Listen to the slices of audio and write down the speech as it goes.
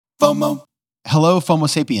FOMO. Hello, FOMO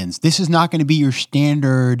Sapiens. This is not going to be your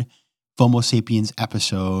standard FOMO Sapiens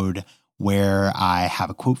episode where I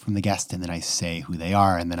have a quote from the guest and then I say who they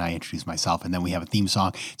are and then I introduce myself and then we have a theme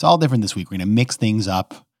song. It's all different this week. We're going to mix things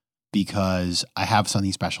up because I have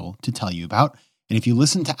something special to tell you about. And if you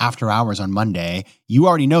listen to After Hours on Monday, you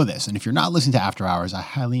already know this. And if you're not listening to After Hours, I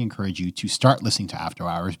highly encourage you to start listening to After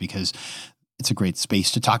Hours because it's a great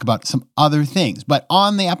space to talk about some other things. But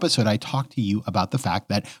on the episode, I talked to you about the fact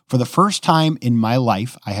that for the first time in my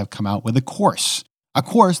life, I have come out with a course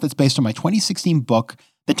that's based on my 2016 book,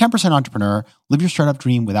 The 10% Entrepreneur, Live Your Startup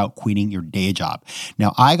Dream Without Quitting Your Day Job.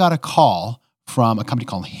 Now, I got a call from a company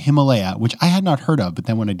called Himalaya, which I had not heard of, but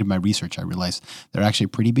then when I did my research, I realized they're actually a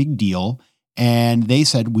pretty big deal. And they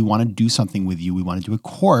said, we want to do something with you. We want to do a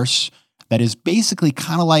course that is basically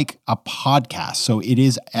kind of like a podcast. So it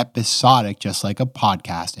is episodic, just like a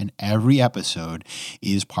podcast, and every episode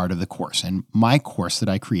is part of the course. And my course that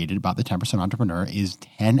I created about the 10% Entrepreneur is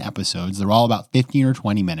 10 episodes. They're all about 15 or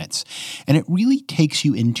 20 minutes. And it really takes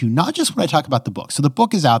you into not just when I talk about the book. So the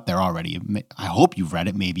book is out there already. I hope you've read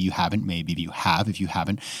it. Maybe you haven't. Maybe you have. If you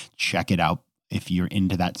haven't, check it out if you're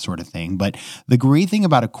into that sort of thing. But the great thing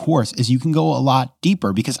about a course is you can go a lot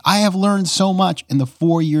deeper because I have learned so much in the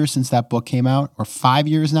 4 years since that book came out, or 5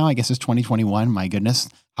 years now. I guess it's 2021. My goodness,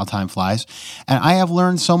 how time flies. And I have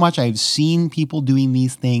learned so much. I've seen people doing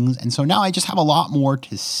these things. And so now I just have a lot more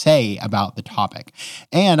to say about the topic.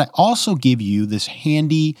 And I also give you this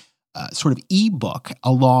handy sort of ebook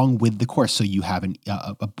along with the course. So you have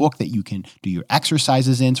a book that you can do your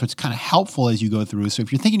exercises in. So it's kind of helpful as you go through. So if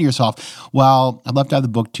you're thinking to yourself, well, I'd love to have the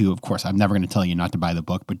book too. Of course, I'm never going to tell you not to buy the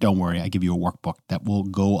book, but don't worry. I give you a workbook that will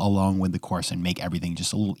go along with the course and make everything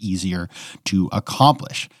just a little easier to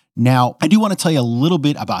accomplish. Now, I do want to tell you a little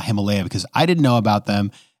bit about Himalaya because I didn't know about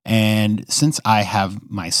them. And since I have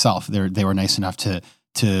myself, they were nice enough to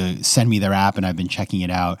send me their app and I've been checking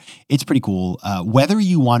it out. It's pretty cool. Whether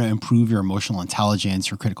you want to improve your emotional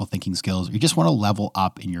intelligence, your critical thinking skills, or you just want to level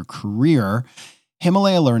up in your career,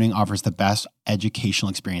 Himalaya Learning offers the best educational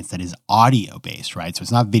experience that is audio-based, right? So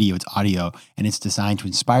it's not video, it's audio, and it's designed to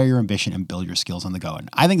inspire your ambition and build your skills on the go. And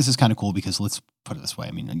I think this is kind of cool because let's put it this way.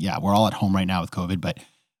 I mean, yeah, we're all at home right now with COVID, but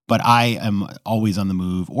I am always on the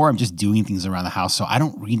move or I'm just doing things around the house. So I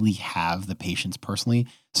don't really have the patience personally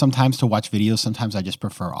sometimes to watch videos. Sometimes I just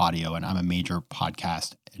prefer audio and I'm a major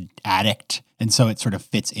podcast addict. And so it sort of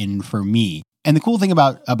fits in for me. And the cool thing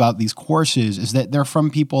about these courses is that they're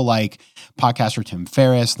from people like podcaster Tim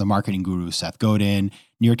Ferriss, the marketing guru Seth Godin,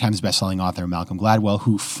 New York Times bestselling author Malcolm Gladwell,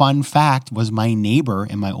 who, fun fact, was my neighbor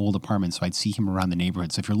in my old apartment. So I'd see him around the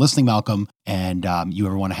neighborhood. So if you're listening, Malcolm, and you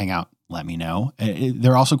ever want to hang out, let me know.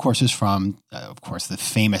 There are also courses from, of course, the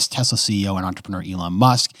famous Tesla CEO and entrepreneur Elon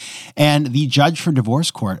Musk and the judge for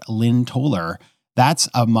divorce court, Lynn Toller. That's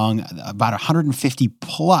among about 150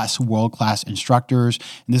 plus world-class instructors.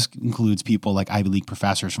 And this includes people like Ivy League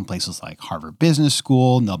professors from places like Harvard Business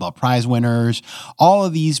School, Nobel Prize winners, all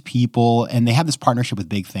of these people. And they have this partnership with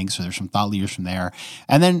Big Think. So there's some thought leaders from there.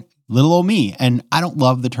 And then little old me. And I don't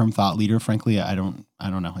love the term thought leader. Frankly, I don't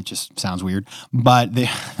know. It just sounds weird. But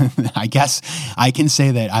I guess I can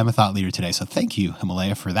say that I'm a thought leader today. So thank you,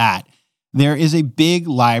 Himalaya, for that. There is a big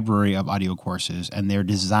library of audio courses, and they're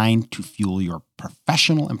designed to fuel your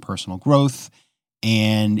professional and personal growth.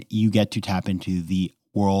 And you get to tap into the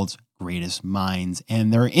world's greatest minds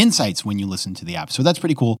and their insights when you listen to the app. So that's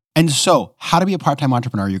pretty cool. And so How to Be a Part-Time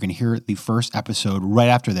Entrepreneur, you're going to hear the first episode right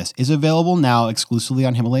after this, is available now exclusively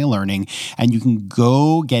on Himalaya Learning. And you can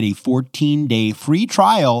go get a 14-day free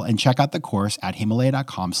trial and check out the course at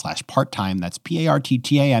himalaya.com/parttime. That's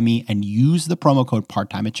PARTTAME, and use the promo code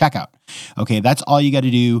part-time at checkout. Okay, that's all you got to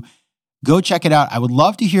do. Go check it out. I would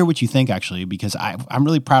love to hear what you think, actually, because I'm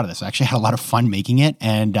really proud of this. I actually had a lot of fun making it,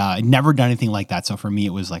 and I'd never done anything like that. So for me,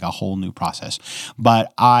 it was like a whole new process.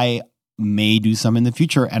 But I may do some in the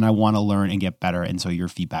future, and I want to learn and get better. And so your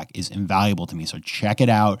feedback is invaluable to me. So check it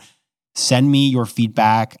out. Send me your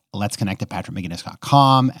feedback. Let's connect at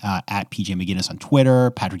patrickmcginnis.com, at PJ McGinnis on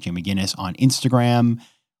Twitter, Patrick J. McGinnis on Instagram.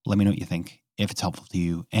 Let me know what you think, if it's helpful to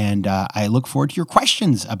you. And I look forward to your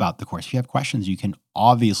questions about the course. If you have questions, you can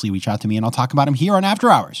obviously reach out to me and I'll talk about them here on After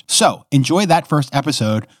Hours. So enjoy that first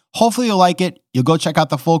episode. Hopefully you'll like it. You'll go check out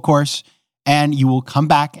the full course and you will come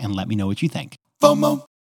back and let me know what you think. FOMO.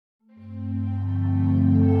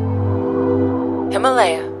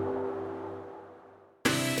 Himalaya.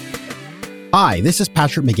 Hi, this is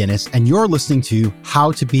Patrick McGinnis, and you're listening to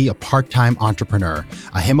How to Be a Part-Time Entrepreneur,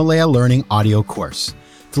 a Himalaya Learning audio course.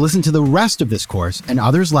 To listen to the rest of this course and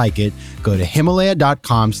others like it, go to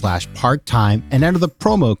Himalaya.com/part-time and enter the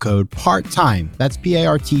promo code PARTTIME, that's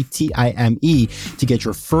PARTTIME, to get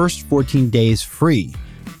your first 14 days free.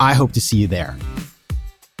 I hope to see you there.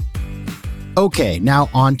 Okay, now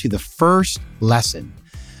on to the first lesson.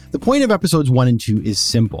 The point of episodes 1 and 2 is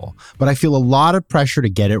simple, but I feel a lot of pressure to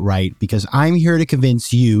get it right because I'm here to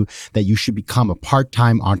convince you that you should become a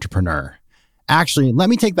part-time entrepreneur. Actually, let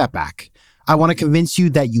me take that back. I want to convince you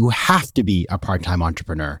that you have to be a part-time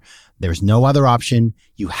entrepreneur. There's no other option.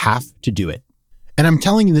 You have to do it. And I'm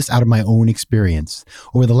telling you this out of my own experience.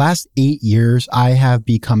 Over the last 8 years, I have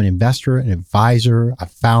become an investor, an advisor, a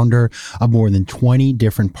founder of more than 20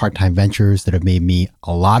 different part-time ventures that have made me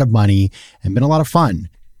a lot of money and been a lot of fun.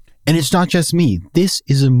 And it's not just me. This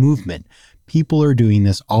is a movement. People are doing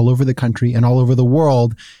this all over the country and all over the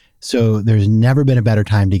world. So there's never been a better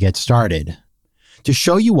time to get started. To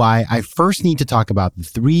show you why, I first need to talk about the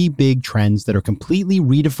 3 big trends that are completely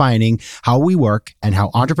redefining how we work and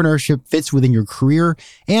how entrepreneurship fits within your career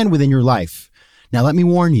and within your life. Now, let me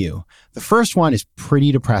warn you, the first one is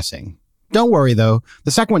pretty depressing. Don't worry, though.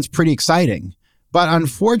 The second one's pretty exciting. But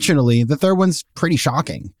unfortunately, the third one's pretty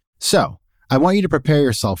shocking. So, I want you to prepare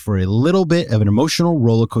yourself for a little bit of an emotional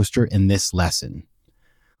roller coaster in this lesson.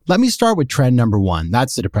 Let me start with trend number 1.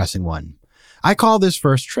 That's the depressing one. I call this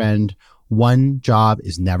first trend, one job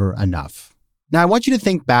is never enough. Now, I want you to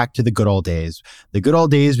think back to the good old days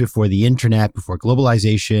before the internet, before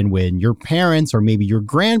globalization, when your parents or maybe your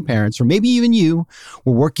grandparents or maybe even you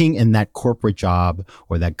were working in that corporate job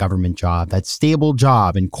or that government job, that stable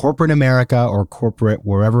job in corporate America or corporate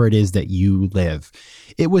wherever it is that you live.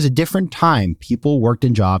 It was a different time. People worked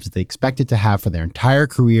in jobs that they expected to have for their entire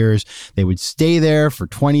careers. They would stay there for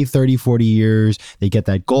 20, 30, 40 years. They get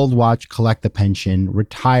that gold watch, collect the pension,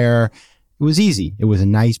 retire. It was easy. It was a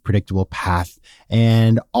nice, predictable path,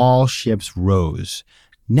 and all ships rose.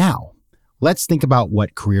 Now, let's think about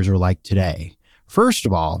what careers are like today. First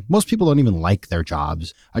of all, most people don't even like their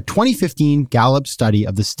jobs. A 2015 Gallup study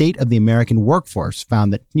of the state of the American workforce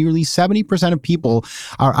found that nearly 70% of people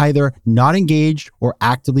are either not engaged or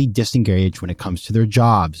actively disengaged when it comes to their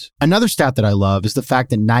jobs. Another stat that I love is the fact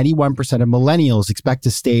that 91% of millennials expect to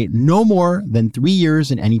stay no more than 3 years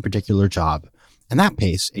in any particular job. At that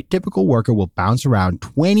pace, a typical worker will bounce around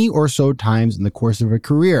 20 or so times in the course of a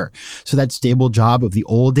career. So that stable job of the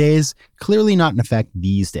old days, clearly not in effect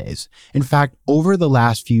these days. In fact, over the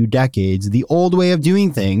last few decades, the old way of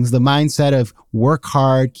doing things, the mindset of work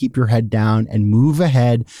hard, keep your head down, and move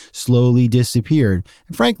ahead slowly disappeared.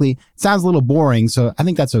 And frankly, it sounds a little boring, so I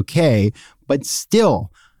think that's okay. But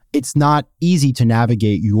still, it's not easy to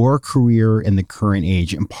navigate your career in the current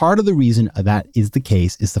age. And part of the reason that is the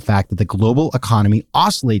case is the fact that the global economy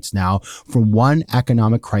oscillates now from one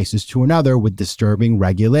economic crisis to another with disturbing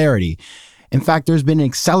regularity. In fact, there's been an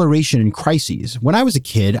acceleration in crises. When I was a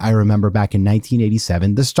kid, I remember back in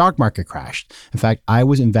 1987, the stock market crashed. In fact, I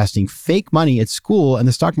was investing fake money at school in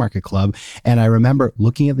the stock market club. And I remember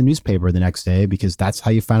looking at the newspaper the next day because that's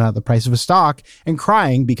how you find out the price of a stock and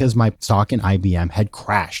crying because my stock in IBM had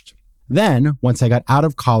crashed. Then, once I got out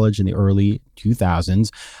of college in the early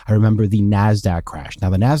 2000s, I remember the NASDAQ crash. Now,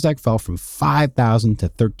 the NASDAQ fell from 5,000 to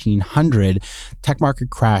 1,300. Tech market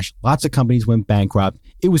crashed. Lots of companies went bankrupt.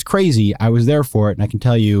 It was crazy. I was there for it, and I can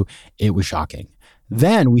tell you it was shocking.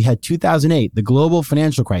 Then we had 2008, the global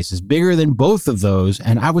financial crisis, bigger than both of those.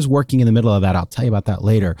 And I was working in the middle of that. I'll tell you about that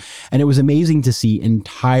later. And it was amazing to see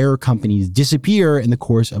entire companies disappear in the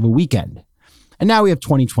course of a weekend. And now we have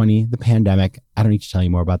 2020, the pandemic. I don't need to tell you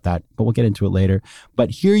more about that, but we'll get into it later. But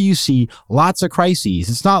here you see lots of crises.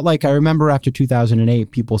 It's not like I remember after 2008,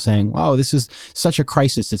 people saying, oh, this is such a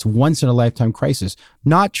crisis. It's once in a lifetime crisis.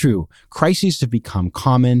 Not true. Crises have become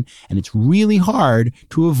common, and it's really hard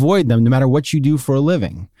to avoid them no matter what you do for a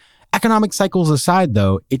living. Economic cycles aside,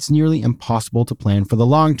 though, it's nearly impossible to plan for the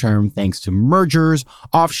long term thanks to mergers,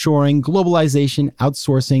 offshoring, globalization,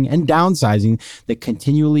 outsourcing, and downsizing that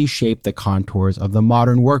continually shape the contours of the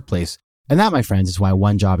modern workplace. And that, my friends, is why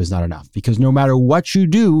one job is not enough. Because no matter what you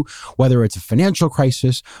do, whether it's a financial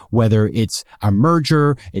crisis, whether it's a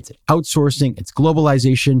merger, it's outsourcing, it's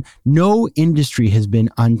globalization, no industry has been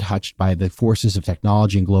untouched by the forces of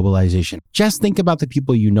technology and globalization. Just think about the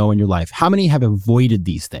people you know in your life. How many have avoided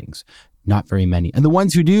these things? Not very many. And the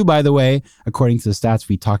ones who do, by the way, according to the stats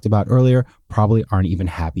we talked about earlier, probably aren't even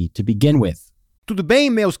happy to begin with. Tudo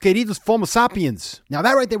bem, meus queridos Homo sapiens? Now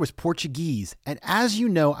that right there was Portuguese, and as you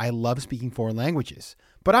know, I love speaking foreign languages.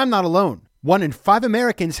 But I'm not alone. 1 in 5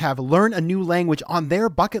 Americans have learned a new language on their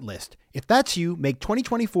bucket list. If that's you, make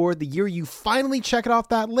 2024 the year you finally check it off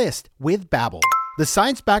that list with Babbel, the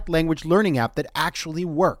science-backed language learning app that actually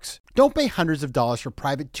works. Don't pay hundreds of dollars for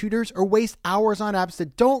private tutors or waste hours on apps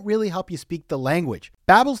that don't really help you speak the language.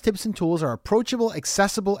 Babbel's tips and tools are approachable,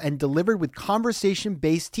 accessible, and delivered with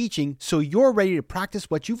conversation-based teaching so you're ready to practice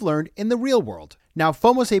what you've learned in the real world. Now,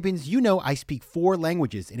 FOMO Sapiens, you know I speak 4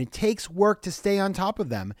 languages, and it takes work to stay on top of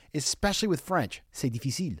them, especially with French. C'est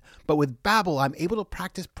difficile. But with Babbel, I'm able to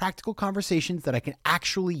practice practical conversations that I can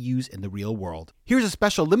actually use in the real world. Here's a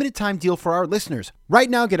special limited-time deal for our listeners. Right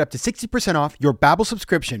now, get up to 60% off your Babbel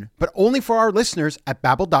subscription, but only for our listeners at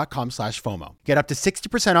babbel.com/FOMO. Get up to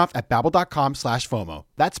 60% off at babbel.com/FOMO.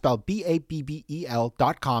 That's spelled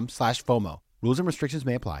BABBEL.com/FOMO. Rules and restrictions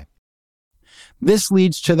may apply. This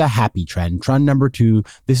leads to the happy trend. Trend number 2,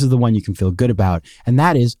 this is the one you can feel good about, and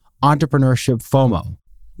that is entrepreneurship FOMO.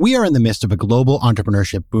 We are in the midst of a global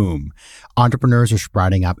entrepreneurship boom. Entrepreneurs are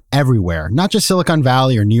sprouting up everywhere, not just Silicon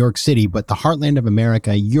Valley or New York City, but the heartland of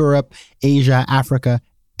America, Europe, Asia, Africa,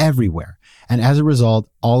 everywhere. And as a result,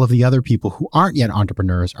 all of the other people who aren't yet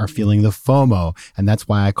entrepreneurs are feeling the FOMO. And that's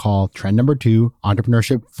why I call trend number 2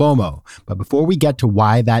 entrepreneurship FOMO. But before we get to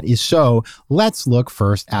why that is so, let's look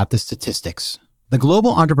first at the statistics. The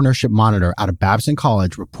Global Entrepreneurship Monitor out of Babson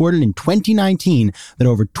College reported in 2019 that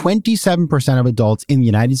over 27% of adults in the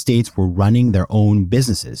United States were running their own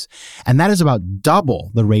businesses. And that is about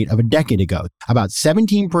double the rate of a decade ago. About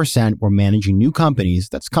 17% were managing new companies.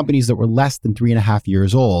 That's companies that were less than 3.5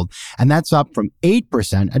 years old. And that's up from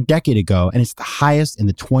 8% a decade ago. And it's the highest in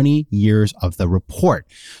the 20 years of the report.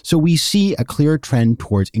 So we see a clear trend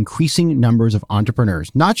towards increasing numbers of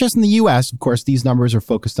entrepreneurs, not just in the US. Of course, these numbers are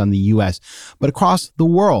focused on the US, but across the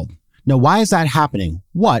world. Now, why is that happening?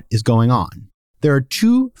 What is going on? There are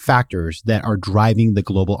 2 factors that are driving the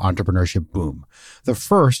global entrepreneurship boom. The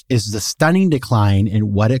first is the stunning decline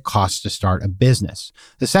in what it costs to start a business.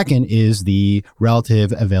 The second is the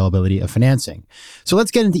relative availability of financing. So let's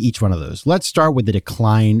get into each one of those. Let's start with the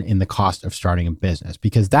decline in the cost of starting a business,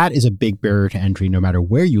 because that is a big barrier to entry no matter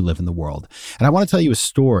where you live in the world. And I want to tell you a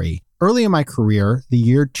story. Early in my career, the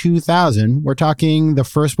year 2000, we're talking the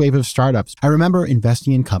first wave of startups. I remember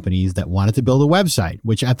investing in companies that wanted to build a website,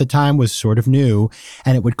 which at the time was sort of new,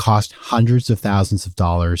 and it would cost hundreds of thousands of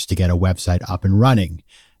dollars to get a website up and running.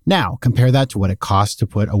 Now, compare that to what it costs to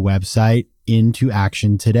put a website into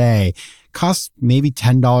action today. Costs maybe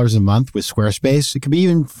 $10 a month with Squarespace. It could be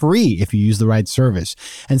even free if you use the right service.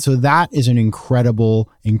 And so that is an incredible,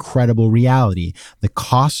 incredible reality. The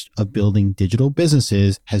cost of building digital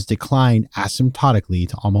businesses has declined asymptotically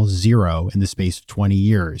to almost zero in the space of 20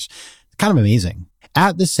 years. It's kind of amazing.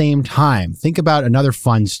 At the same time, think about another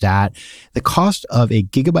fun stat. The cost of a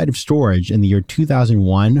gigabyte of storage in the year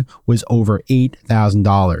 2001 was over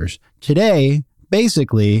 $8,000. Today,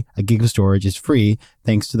 basically, a gig of storage is free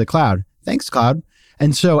thanks to the cloud. Thanks, cloud.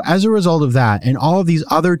 And so as a result of that and all of these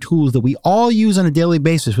other tools that we all use on a daily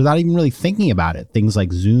basis without even really thinking about it, things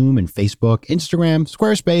like Zoom and Facebook, Instagram,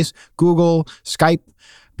 Squarespace, Google, Skype,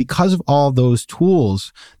 because of all those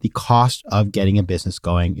tools, the cost of getting a business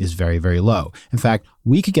going is very, very low. In fact,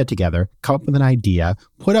 we could get together, come up with an idea,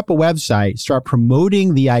 put up a website, start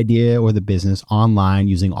promoting the idea or the business online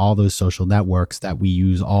using all those social networks that we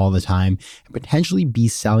use all the time, and potentially be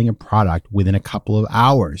selling a product within a couple of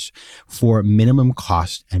hours for minimum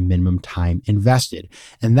cost and minimum time invested.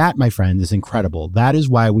 And that, my friend, is incredible. That is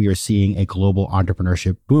why we are seeing a global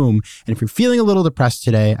entrepreneurship boom. And if you're feeling a little depressed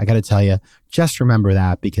today, I got to tell you, just remember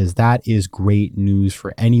that, because that is great news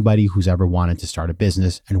for anybody who's ever wanted to start a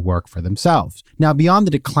business and work for themselves. Now, beyond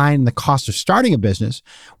the decline in the cost of starting a business,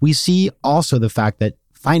 we see also the fact that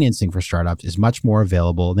financing for startups is much more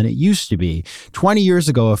available than it used to be. 20 years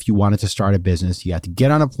ago, if you wanted to start a business, you had to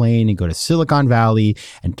get on a plane and go to Silicon Valley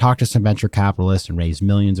and talk to some venture capitalists and raise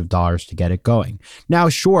millions of dollars to get it going. Now,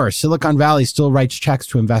 sure, Silicon Valley still writes checks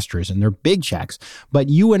to investors, and they're big checks. But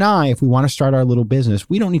you and I, if we want to start our little business,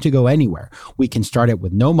 we don't need to go anywhere. We can start it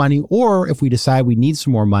with no money, or if we decide we need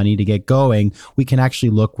some more money to get going, we can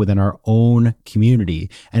actually look within our own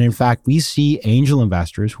community. And in fact, we see angel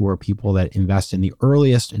investors, who are people that invest in the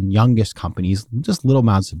earliest and youngest companies, just little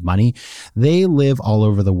amounts of money. They live all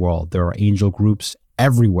over the world. There are angel groups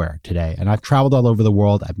everywhere today. And I've traveled all over the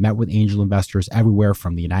world. I've met with angel investors everywhere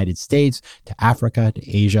from the United States to Africa to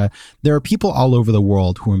Asia. There are people all over the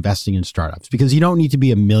world who are investing in startups, because you don't need to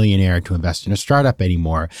be a millionaire to invest in a startup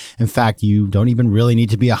anymore. In fact, you don't even really need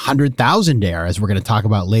to be 100,000-aire, as we're going to talk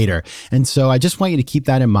about later. And so I just want you to keep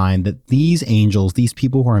that in mind, that these angels, these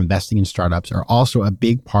people who are investing in startups, are also a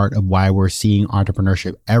big part of why we're seeing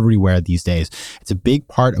entrepreneurship everywhere these days. It's a big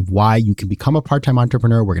part of why you can become a part-time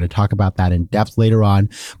entrepreneur. We're going to talk about that in depth later on. on,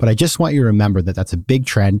 but I just want you to remember that that's a big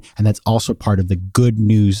trend and that's also part of the good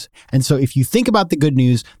news. And so if you think about the good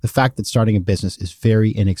news, the fact that starting a business is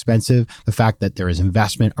very inexpensive, the fact that there is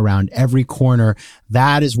investment around every corner,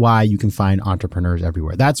 that is why you can find entrepreneurs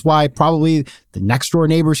everywhere. That's why probably the next door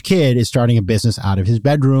neighbor's kid is starting a business out of his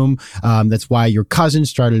bedroom. That's why your cousin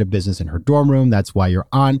started a business in her dorm room. That's why your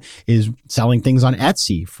aunt is selling things on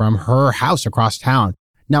Etsy from her house across town.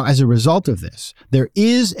 Now, as a result of this, there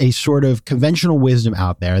is a sort of conventional wisdom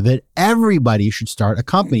out there that everybody should start a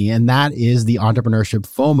company, and that is the entrepreneurship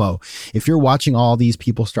FOMO. If you're watching all these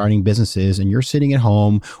people starting businesses and you're sitting at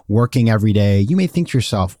home working every day, you may think to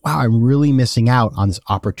yourself, wow, I'm really missing out on this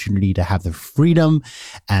opportunity to have the freedom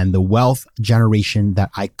and the wealth generation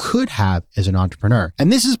that I could have as an entrepreneur. And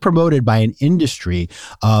this is promoted by an industry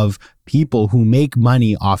of people who make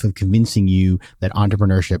money off of convincing you that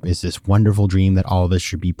entrepreneurship is this wonderful dream that all of us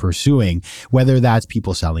should be pursuing, whether that's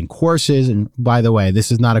people selling courses. And by the way,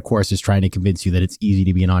 this is not a course that's trying to convince you that it's easy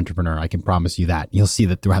to be an entrepreneur. I can promise you that. You'll see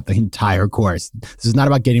that throughout the entire course. This is not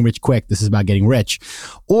about getting rich quick. This is about getting rich.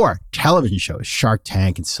 Or television shows, Shark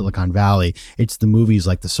Tank and Silicon Valley. It's the movies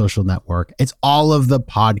like The Social Network. It's all of the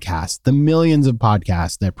podcasts, the millions of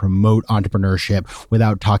podcasts that promote entrepreneurship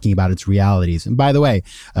without talking about its realities. And by the way,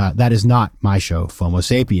 that is not my show, FOMO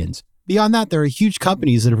Sapiens. Beyond that, there are huge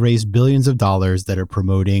companies that have raised billions of dollars that are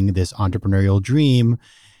promoting this entrepreneurial dream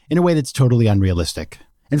in a way that's totally unrealistic.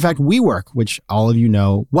 In fact, WeWork, which all of you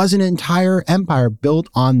know, was an entire empire built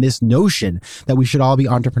on this notion that we should all be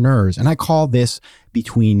entrepreneurs. And I call this,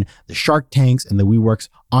 between the Shark Tanks and the WeWorks,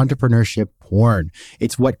 entrepreneurship porn.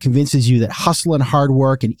 It's what convinces you that hustle and hard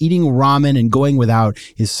work and eating ramen and going without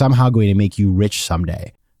is somehow going to make you rich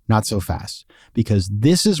someday. Not so fast, because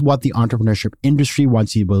this is what the entrepreneurship industry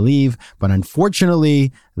wants you to believe. But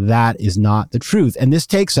unfortunately, that is not the truth. And this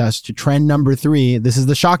takes us to trend number 3. This is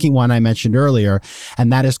the shocking one I mentioned earlier,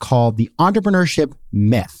 and that is called the entrepreneurship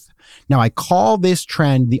myth. Now, I call this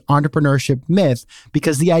trend the entrepreneurship myth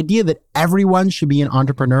because the idea that everyone should be an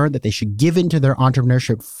entrepreneur, that they should give into their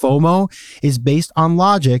entrepreneurship FOMO, is based on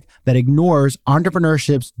logic that ignores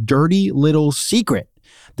entrepreneurship's dirty little secret.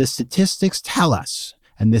 The statistics tell us,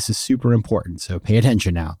 and this is super important, so pay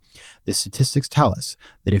attention now. The statistics tell us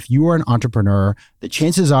that if you are an entrepreneur, the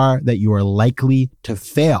chances are that you are likely to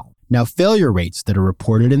fail. Now, failure rates that are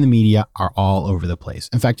reported in the media are all over the place.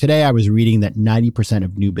 In fact, today I was reading that 90%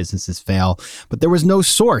 of new businesses fail, but there was no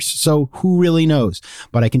source, so who really knows?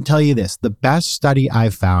 But I can tell you this, the best study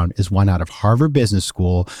I've found is one out of Harvard Business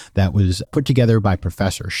School that was put together by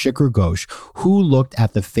Professor Shikhar Ghosh, who looked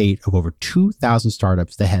at the fate of over 2,000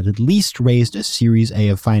 startups that had at least raised a Series A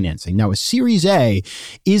of financing. Now, a Series A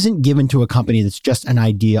isn't given to a company that's just an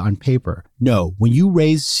idea on paper. No, when you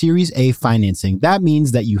raise Series A financing, that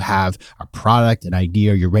means that you have a product, an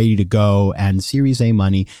idea, you're ready to go, and Series A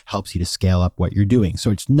money helps you to scale up what you're doing.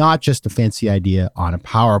 So it's not just a fancy idea on a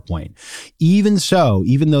PowerPoint. Even so,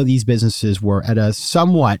 even though these businesses were at a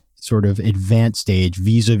somewhat sort of advanced stage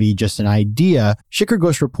vis-a-vis just an idea, Shikhar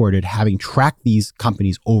Ghosh reported, having tracked these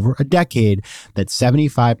companies over a decade, that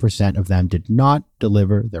 75% of them did not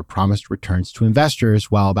deliver their promised returns to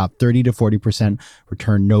investors, while about 30 to 40%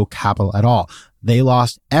 returned no capital at all. They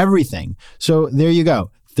lost everything. So there you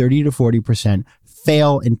go. 30 to 40%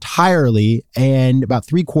 fail entirely, and about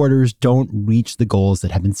 3/4 don't reach the goals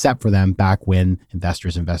that have been set for them back when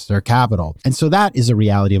investors invest their capital. And so that is a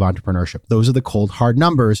reality of entrepreneurship. Those are the cold, hard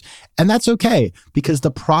numbers. And that's okay, because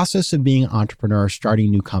the process of being an entrepreneur,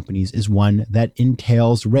 starting new companies, is one that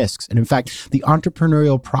entails risks. And in fact, the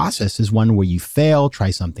entrepreneurial process is one where you fail,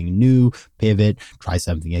 try something new, pivot, try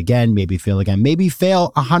something again, maybe fail again, maybe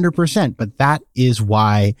fail 100%. But that is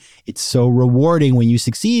why it's so rewarding when you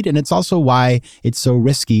succeed. And it's also why it's so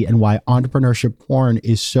risky, and why entrepreneurship porn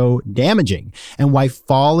is so damaging, and why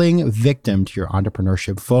falling victim to your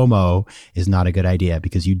entrepreneurship FOMO is not a good idea,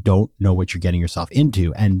 because you don't know what you're getting yourself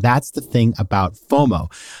into. And that's the thing about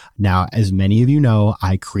FOMO. Now, as many of you know,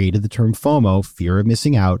 I created the term FOMO, fear of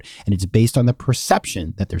missing out, and it's based on the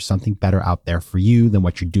perception that there's something better out there for you than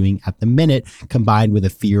what you're doing at the minute, combined with a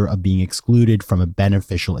fear of being excluded from a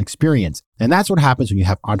beneficial experience. And that's what happens when you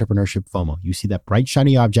have entrepreneurship FOMO. You see that bright,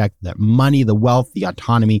 shiny object, that money, the wealth, the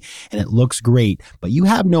autonomy, and it looks great, but you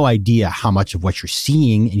have no idea how much of what you're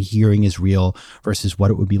seeing and hearing is real versus what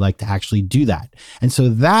it would be like to actually do that. And so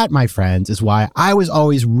that, my friends, is why I was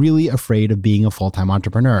always really afraid of being a full-time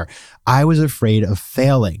entrepreneur. I was afraid of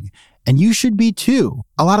failing. And you should be too.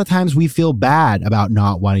 A lot of times we feel bad about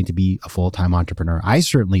not wanting to be a full-time entrepreneur. I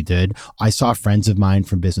certainly did. I saw friends of mine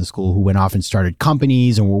from business school who went off and started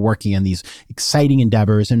companies and were working on these exciting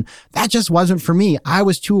endeavors. And that just wasn't for me. I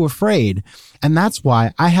was too afraid. And that's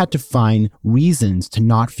why I had to find reasons to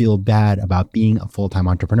not feel bad about being a full-time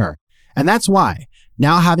entrepreneur. And that's why,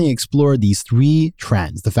 now having explored these 3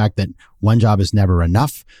 trends, the fact that one job is never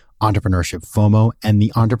enough, entrepreneurship FOMO, and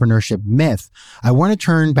the entrepreneurship myth, I want to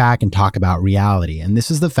turn back and talk about reality. And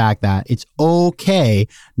this is the fact that it's okay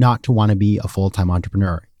not to want to be a full-time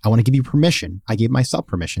entrepreneur. I want to give you permission. I gave myself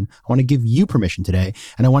permission. I want to give you permission today.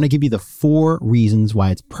 And I want to give you the 4 reasons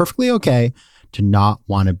why it's perfectly okay to not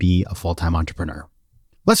want to be a full-time entrepreneur.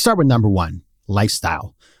 Let's start with number 1,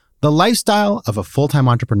 lifestyle. The lifestyle of a full-time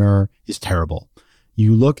entrepreneur is terrible.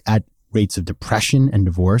 You look at rates of depression and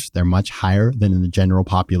divorce, they're much higher than in the general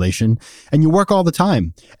population. And you work all the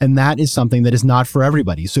time. And that is something that is not for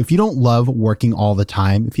everybody. So if you don't love working all the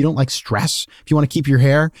time, if you don't like stress, if you want to keep your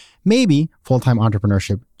hair, maybe full-time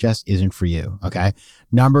entrepreneurship just isn't for you. Okay.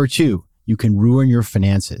 Number 2, you can ruin your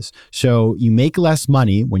finances. So you make less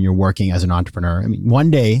money when you're working as an entrepreneur. I mean,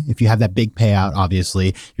 one day, if you have that big payout,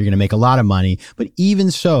 obviously, you're going to make a lot of money. But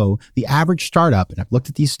even so, the average startup, and I've looked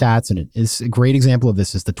at these stats, and it's a great example of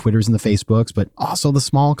this is the Twitters and the Facebooks, but also the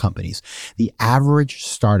small companies. The average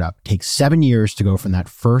startup takes 7 years to go from that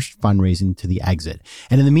first fundraising to the exit.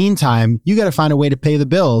 And in the meantime, you got to find a way to pay the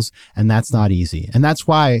bills, and that's not easy. And that's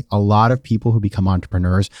why a lot of people who become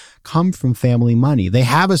entrepreneurs come from family money. They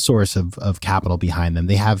have a source of capital behind them.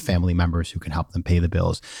 They have family members who can help them pay the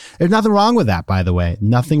bills. There's nothing wrong with that, by the way.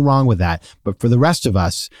 Nothing wrong with that. But for the rest of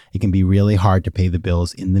us, it can be really hard to pay the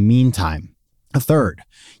bills in the meantime. A third,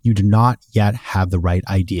 you do not yet have the right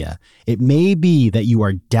idea. It may be that you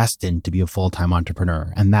are destined to be a full-time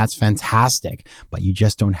entrepreneur, and that's fantastic, but you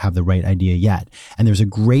just don't have the right idea yet. And there's a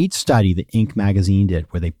great study that Inc. magazine did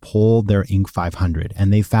where they polled their Inc. 500,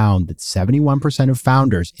 and they found that 71% of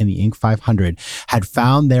founders in the Inc. 500 had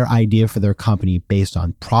found their idea for their company based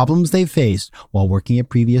on problems they faced while working at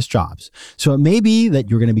previous jobs. So it may be that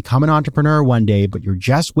you're going to become an entrepreneur one day, but you're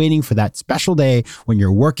just waiting for that special day when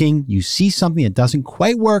you're working, you see something that doesn't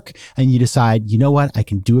quite work, and you decide, you know what, I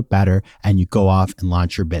can do it better, and you go off and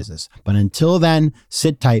launch your business. But until then,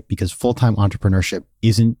 sit tight because full-time entrepreneurship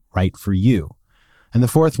isn't right for you. And the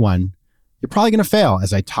fourth one, you're probably going to fail.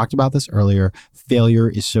 As I talked about this earlier, failure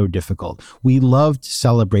is so difficult. We love to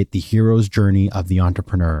celebrate the hero's journey of the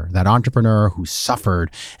entrepreneur, that entrepreneur who suffered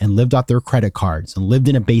and lived off their credit cards and lived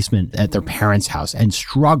in a basement at their parents' house and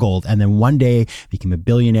struggled and then one day became a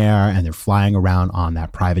billionaire and they're flying around on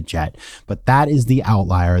that private jet. But that is the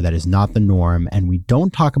outlier. That is not the norm. And we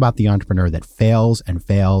don't talk about the entrepreneur that fails and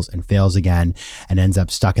fails and fails again and ends up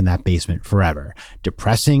stuck in that basement forever.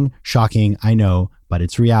 Depressing, shocking, I know, but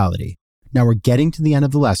it's reality. Now we're getting to the end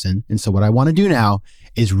of the lesson. And so what I want to do now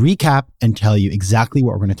is recap and tell you exactly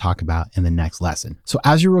what we're going to talk about in the next lesson. So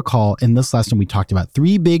as you recall, in this lesson, we talked about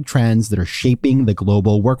 3 big trends that are shaping the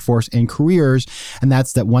global workforce and careers. And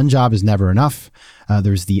that's that one job is never enough.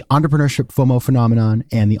 There's the entrepreneurship FOMO phenomenon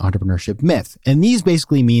and the entrepreneurship myth. And these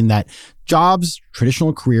basically mean that jobs,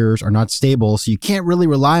 traditional careers are not stable, so you can't really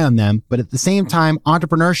rely on them. But at the same time,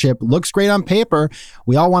 entrepreneurship looks great on paper.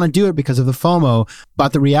 We all want to do it because of the FOMO,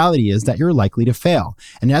 but the reality is that you're likely to fail.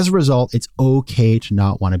 And as a result, it's okay to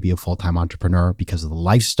not want to be a full-time entrepreneur because of the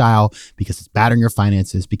lifestyle, because it's bad on your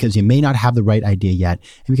finances, because you may not have the right idea yet,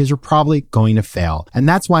 and because you're probably going to fail. And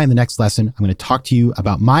that's why in the next lesson, I'm going to talk to you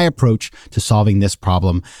about my approach to solving this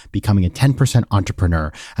problem, becoming a 10%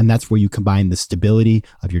 entrepreneur. And that's where you combine the stability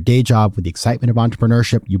of your day job with the excitement of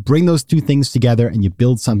entrepreneurship. You bring those 2 things together and you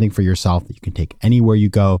build something for yourself that you can take anywhere you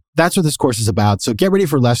go. That's what this course is about. So get ready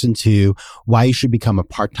for lesson 2, why you should become a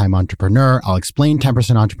part-time entrepreneur. I'll explain 10%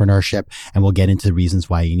 entrepreneurship and we'll get into the reasons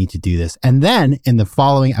why you need to do this. And then in the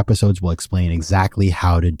following episodes, we'll explain exactly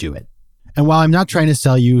how to do it. And while I'm not trying to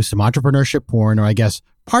sell you some entrepreneurship porn, or I guess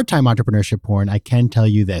part-time entrepreneurship porn, I can tell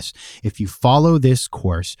you this. If you follow this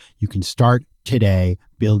course, you can start today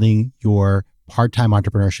building your part-time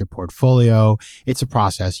entrepreneurship portfolio. It's a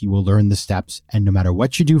process. You will learn the steps. And no matter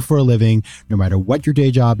what you do for a living, no matter what your day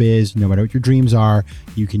job is, no matter what your dreams are,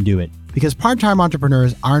 you can do it. Because part-time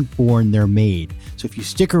entrepreneurs aren't born, they're made. So if you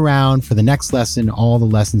stick around for the next lesson, all the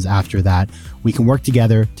lessons after that, we can work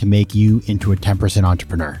together to make you into a 10%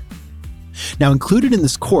 entrepreneur. Now, included in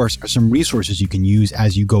this course are some resources you can use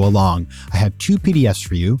as you go along. I have 2 PDFs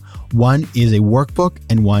for you. One is a workbook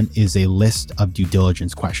and one is a list of due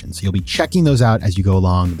diligence questions. So you'll be checking those out as you go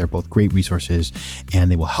along. They're both great resources and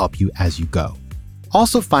they will help you as you go.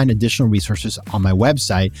 also find additional resources on my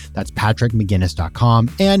website. That's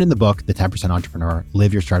patrickmcginnis.com, and in the book, The 10% Entrepreneur,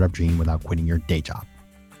 Live Your Startup Dream Without Quitting Your Day Job.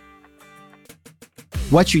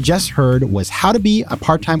 What you just heard was How to Be a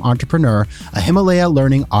Part-Time Entrepreneur, a Himalaya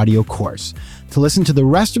Learning audio course. To listen to the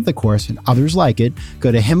rest of the course and others like it,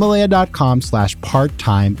 go to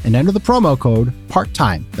himalaya.com/part-time and enter the promo code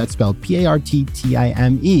PARTTIME, that's spelled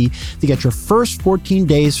PARTTIME, to get your first 14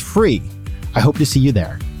 days free. I hope to see you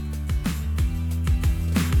there.